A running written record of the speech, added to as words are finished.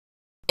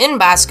In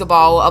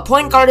basketball, a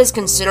point guard is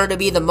considered to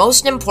be the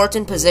most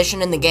important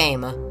position in the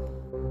game.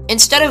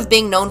 Instead of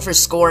being known for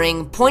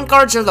scoring, point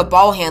guards are the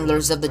ball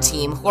handlers of the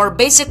team who are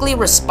basically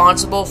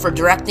responsible for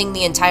directing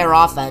the entire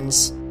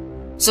offense.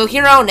 So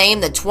here I'll name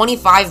the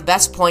 25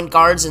 best point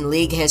guards in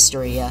league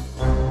history.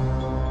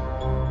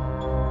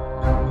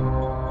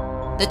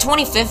 The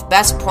 25th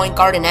best point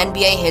guard in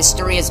NBA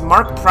history is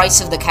Mark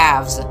Price of the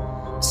Cavs.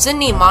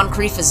 Sidney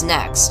Moncrief is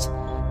next,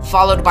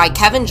 followed by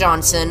Kevin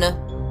Johnson,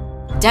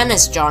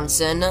 Dennis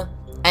Johnson,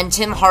 and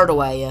Tim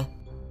Hardaway.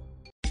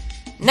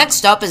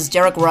 Next up is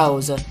Derrick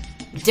Rose.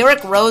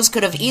 Derrick Rose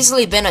could have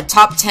easily been a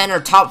top 10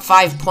 or top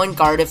 5 point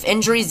guard if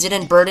injuries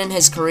didn't burden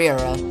his career.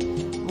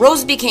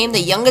 Rose became the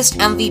youngest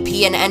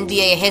MVP in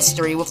NBA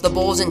history with the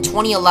Bulls in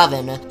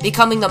 2011,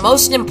 becoming the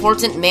most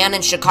important man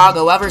in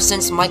Chicago ever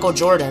since Michael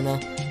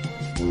Jordan.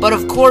 But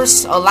of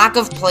course, a lack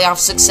of playoff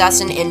success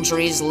and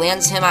injuries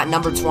lands him at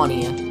number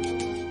 20.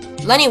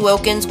 Lenny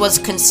Wilkens was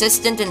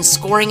consistent in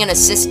scoring and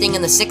assisting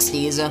in the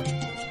 60s.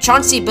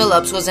 Chauncey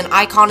Billups was an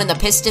icon in the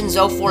Pistons'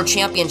 04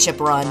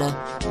 championship run.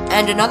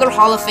 And another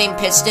Hall of Fame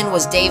Piston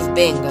was Dave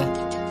Bing.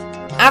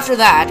 After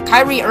that,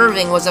 Kyrie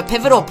Irving was a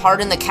pivotal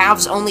part in the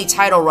Cavs' only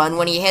title run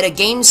when he hit a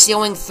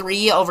game-sealing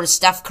 3 over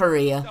Steph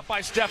Curry. Up by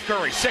Steph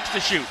Curry, 6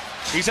 to shoot.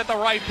 He's at the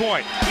right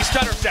point. He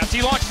stutter steps.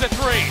 He launches a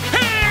 3.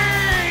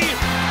 Hey!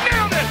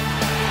 Nailed it!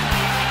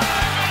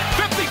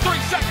 53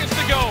 seconds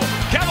to go.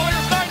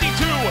 Cavaliers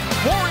 92.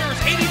 Warriors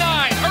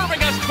 89.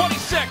 Irving has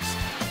 26.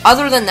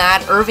 Other than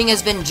that, Irving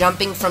has been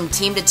jumping from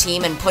team to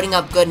team and putting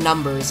up good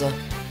numbers.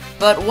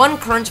 But one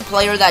current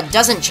player that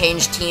doesn't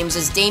change teams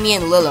is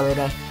Damian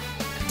Lillard.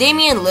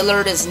 Damian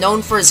Lillard is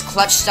known for his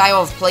clutch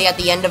style of play at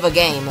the end of a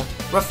game,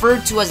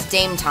 referred to as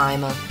Dame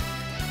Time.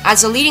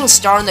 As a leading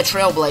star in the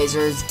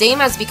Trailblazers, Dame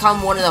has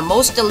become one of the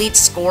most elite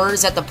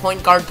scorers at the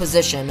point guard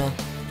position.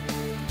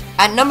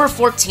 At number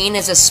 14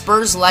 is a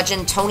Spurs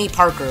legend Tony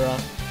Parker.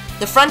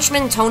 The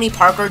Frenchman Tony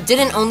Parker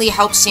didn't only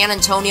help San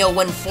Antonio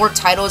win 4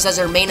 titles as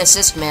their main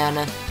assist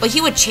man, but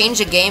he would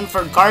change a game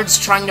for guards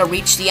trying to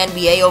reach the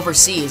NBA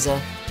overseas.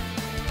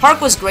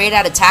 Park was great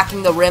at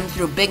attacking the rim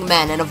through big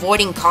men and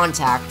avoiding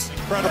contact.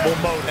 Incredible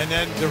mode, and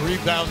then the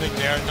rebounding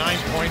there,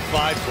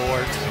 9.5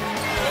 boards.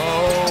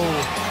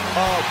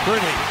 Oh,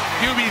 pretty.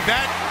 QB,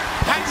 that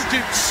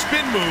patented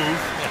spin move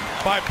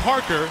by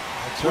Parker,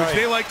 which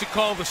they like to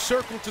call the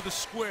circle to the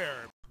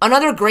square.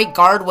 Another great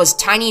guard was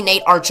Tiny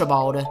Nate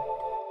Archibald.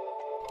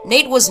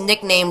 Nate was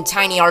nicknamed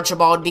Tiny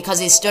Archibald because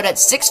he stood at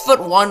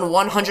 6'1",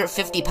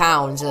 150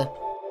 pounds.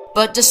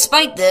 But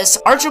despite this,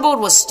 Archibald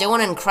was still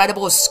an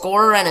incredible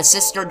scorer and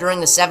assister during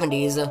the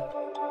 70s.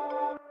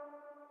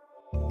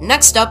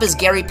 Next up is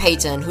Gary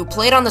Payton, who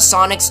played on the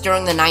Sonics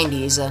during the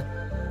 90s.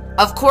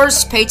 Of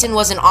course, Payton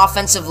was an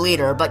offensive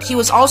leader, but he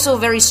was also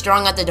very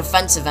strong at the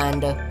defensive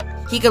end.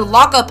 He could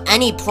lock up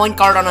any point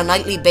guard on a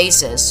nightly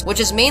basis,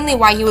 which is mainly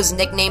why he was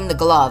nicknamed the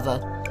Glove.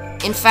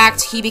 In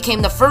fact, he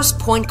became the first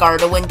point guard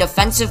to win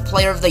Defensive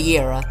Player of the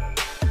Year.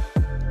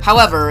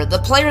 However, the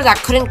player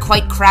that couldn't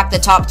quite crack the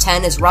top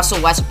 10 is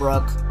Russell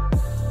Westbrook.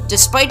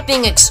 Despite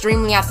being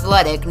extremely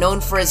athletic,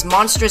 known for his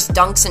monstrous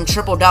dunks and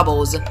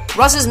triple-doubles,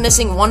 Russ is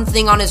missing one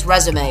thing on his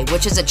resume,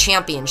 which is a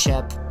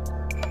championship.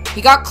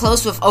 He got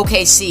close with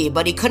OKC,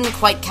 but he couldn't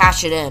quite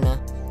cash it in.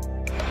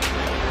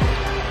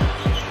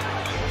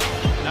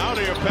 Now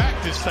they're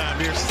back this time.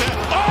 Here's Steph.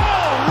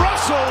 Oh,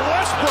 Russell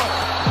Westbrook!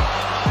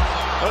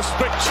 A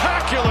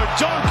spectacular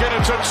dunk, and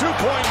it's a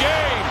 2-point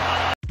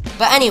game.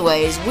 But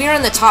anyways, we're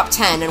in the top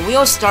 10, and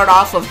we'll start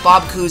off with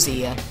Bob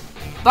Cousy.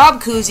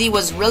 Bob Cousy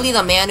was really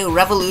the man who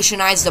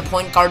revolutionized the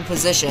point guard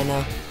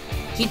position.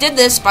 He did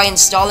this by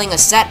installing a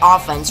set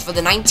offense for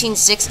the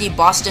 1960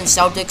 Boston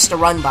Celtics to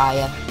run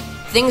by.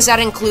 Things that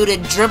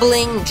included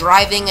dribbling,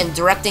 driving, and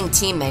directing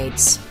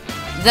teammates.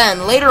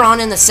 Then, later on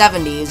in the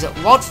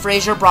 70s, Walt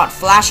Frazier brought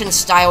flash and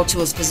style to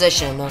his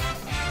position.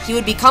 He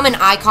would become an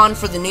icon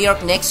for the New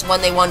York Knicks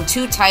when they won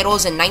 2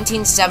 titles in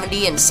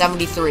 1970 and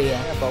 73.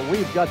 Yeah, but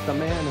we've got the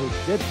man who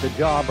did the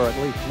job, or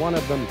at least one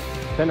of them,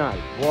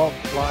 tonight, Walt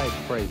Clyde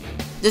Frazier.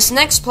 This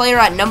next player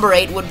at number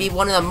 8 would be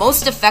one of the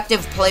most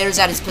effective players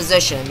at his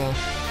position.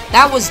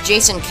 That was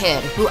Jason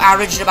Kidd, who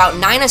averaged about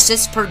 9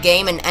 assists per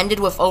game and ended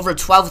with over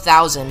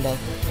 12,000.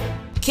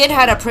 Kidd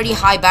had a pretty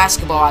high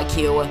basketball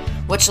IQ,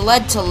 which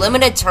led to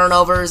limited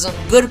turnovers,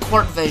 good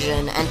court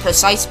vision, and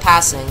precise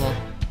passing.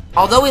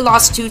 Although he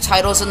lost 2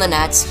 titles in the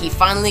Nets, he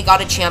finally got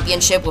a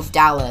championship with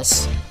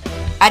Dallas.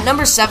 At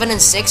number 7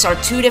 and 6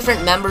 are 2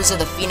 different members of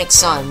the Phoenix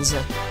Suns.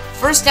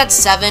 First at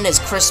 7 is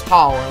Chris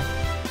Paul.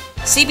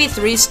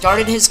 CP3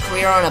 started his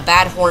career on a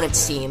bad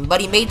Hornets team, but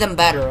he made them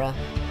better.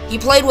 He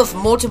played with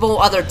multiple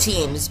other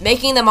teams,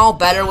 making them all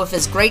better with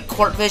his great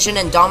court vision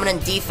and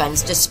dominant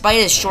defense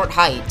despite his short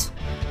height.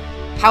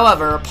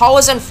 However, Paul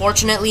is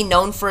unfortunately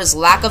known for his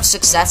lack of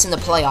success in the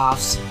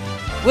playoffs.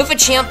 With a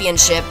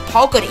championship,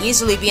 Paul could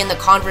easily be in the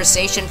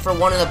conversation for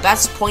one of the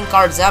best point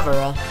guards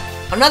ever.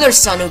 Another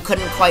Sun who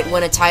couldn't quite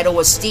win a title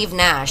was Steve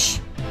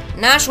Nash.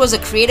 Nash was a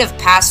creative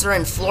passer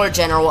and floor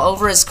general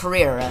over his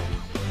career,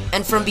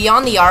 and from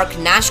beyond the arc,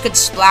 Nash could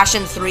splash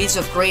in threes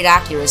with great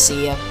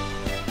accuracy.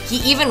 He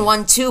even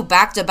won 2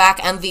 back-to-back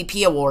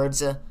MVP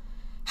awards.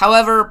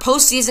 However,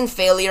 postseason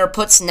failure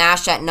puts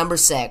Nash at number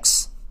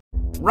 6.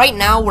 Right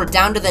now, we're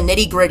down to the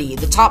nitty-gritty,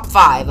 the top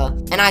 5,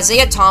 and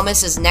Isaiah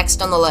Thomas is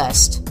next on the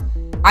list.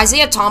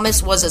 Isaiah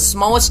Thomas was the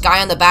smallest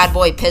guy on the Bad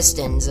Boy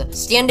Pistons,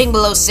 standing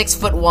below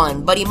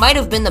 6'1", but he might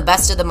have been the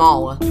best of them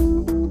all.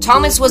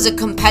 Thomas was a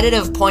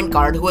competitive point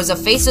guard who was a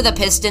face of the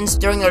Pistons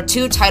during their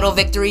 2 title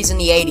victories in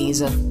the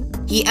 80s.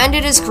 He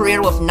ended his career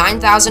with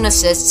 9,000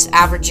 assists,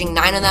 averaging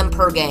 9 of them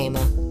per game.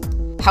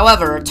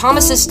 However,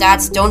 Thomas's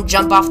stats don't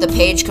jump off the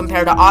page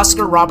compared to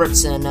Oscar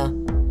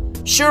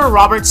Robertson. Sure,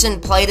 Robertson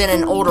played in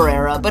an older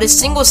era, but his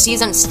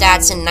single-season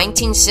stats in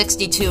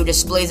 1962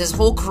 displays his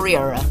whole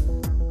career.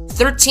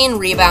 13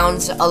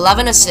 rebounds,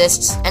 11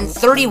 assists, and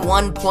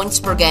 31 points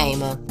per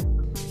game.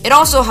 It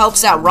also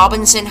helps that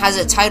Robinson has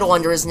a title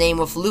under his name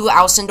with Lou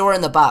Alcindor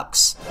and the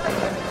Bucks.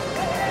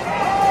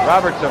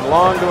 Robertson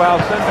long to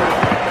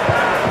Alcindor.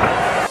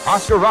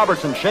 Oscar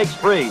Robertson shakes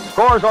free,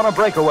 scores on a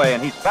breakaway,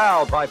 and he's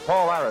fouled by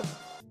Paul Harris.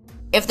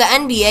 If the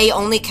NBA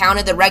only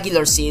counted the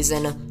regular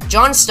season,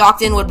 John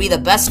Stockton would be the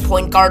best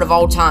point guard of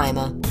all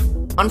time.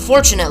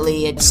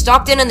 Unfortunately,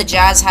 Stockton and the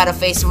Jazz had to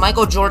face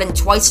Michael Jordan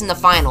twice in the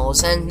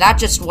finals, and that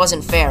just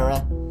wasn't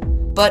fair.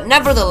 But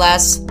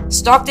nevertheless,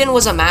 Stockton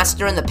was a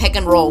master in the pick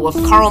and roll with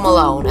Karl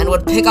Malone and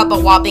would pick up a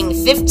whopping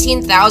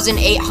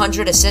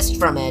 15,800 assists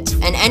from it,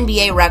 an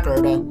NBA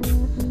record.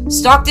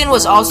 Stockton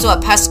was also a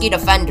pesky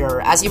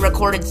defender, as he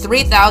recorded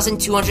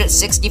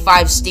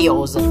 3,265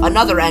 steals,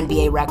 another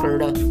NBA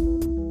record.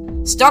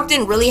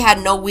 Stockton really had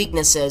no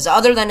weaknesses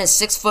other than his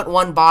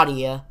 6'1"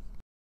 body.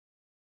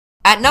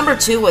 At number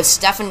 2 was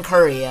Stephen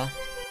Curry.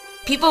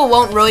 People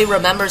won't really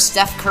remember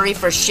Steph Curry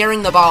for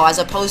sharing the ball as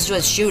opposed to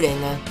his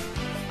shooting.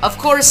 Of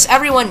course,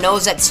 everyone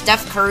knows that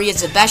Steph Curry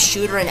is the best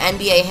shooter in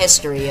NBA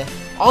history,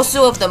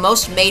 also of the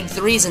most made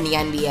threes in the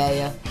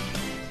NBA.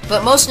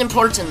 But most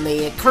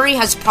importantly, Curry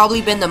has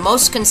probably been the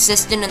most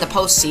consistent in the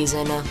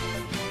postseason.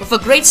 With a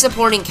great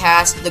supporting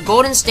cast, the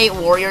Golden State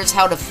Warriors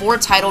held a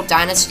 4-title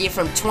dynasty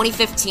from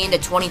 2015 to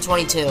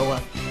 2022.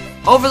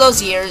 Over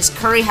those years,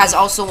 Curry has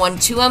also won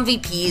 2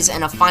 MVPs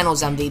and a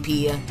Finals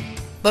MVP.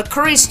 But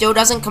Curry still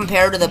doesn't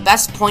compare to the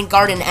best point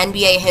guard in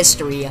NBA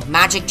history,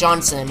 Magic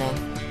Johnson.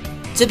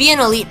 To be an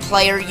elite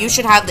player, you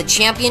should have the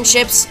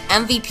championships,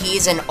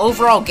 MVPs, and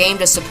overall game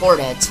to support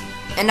it.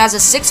 And as a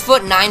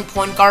 6'9"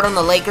 point guard on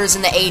the Lakers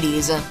in the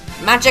 80s,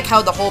 Magic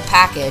held the whole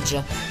package.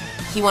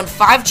 He won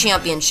 5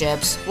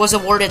 championships, was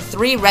awarded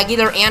 3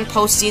 regular and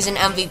postseason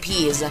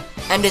MVPs,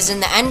 and is in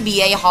the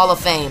NBA Hall of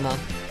Fame.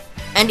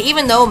 And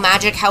even though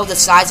Magic held the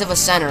size of a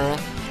center,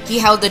 he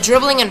held the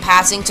dribbling and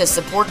passing to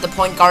support the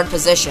point guard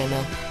position.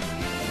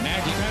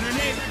 Magic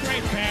underneath,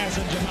 great pass,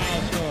 and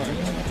Jamal scores.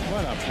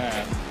 What a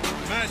pass.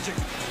 Magic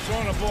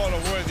throwing a ball to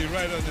Worthy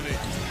right underneath.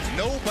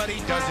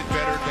 Nobody does it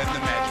better than the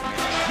Magic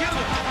Man.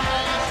 Beautiful.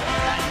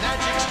 And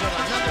Magic still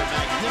another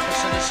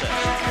magnificent assist.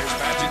 Here's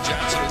Magic Johnson.